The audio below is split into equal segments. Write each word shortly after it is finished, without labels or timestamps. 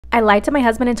I lied to my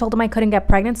husband and told him I couldn't get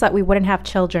pregnant so that we wouldn't have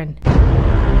children.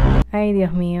 Ay,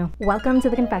 Dios mío. Welcome to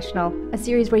The Confessional, a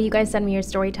series where you guys send me your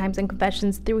story times and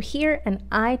confessions through here and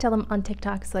I tell them on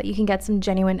TikTok so that you can get some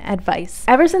genuine advice.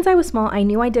 Ever since I was small, I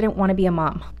knew I didn't want to be a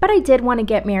mom, but I did want to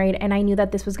get married, and I knew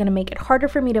that this was going to make it harder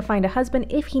for me to find a husband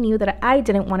if he knew that I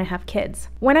didn't want to have kids.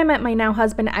 When I met my now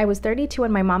husband, I was 32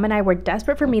 and my mom and I were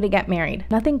desperate for me to get married.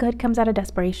 Nothing good comes out of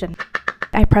desperation.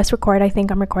 I press record. I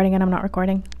think I'm recording and I'm not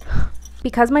recording.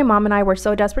 Because my mom and I were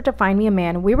so desperate to find me a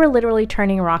man, we were literally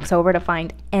turning rocks over to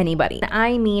find anybody.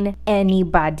 I mean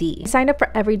anybody. I signed up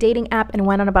for every dating app and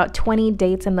went on about 20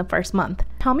 dates in the first month.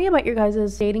 Tell me about your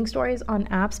guys' dating stories on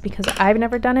apps because I've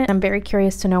never done it. I'm very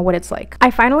curious to know what it's like.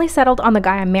 I finally settled on the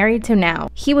guy I'm married to now.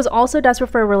 He was also desperate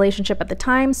for a relationship at the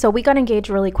time, so we got engaged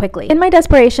really quickly. In my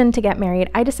desperation to get married,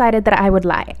 I decided that I would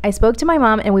lie. I spoke to my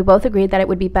mom and we both agreed that it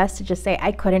would be best to just say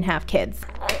I couldn't have kids.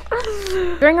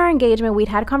 During our engagement, we'd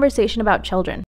had a conversation about children.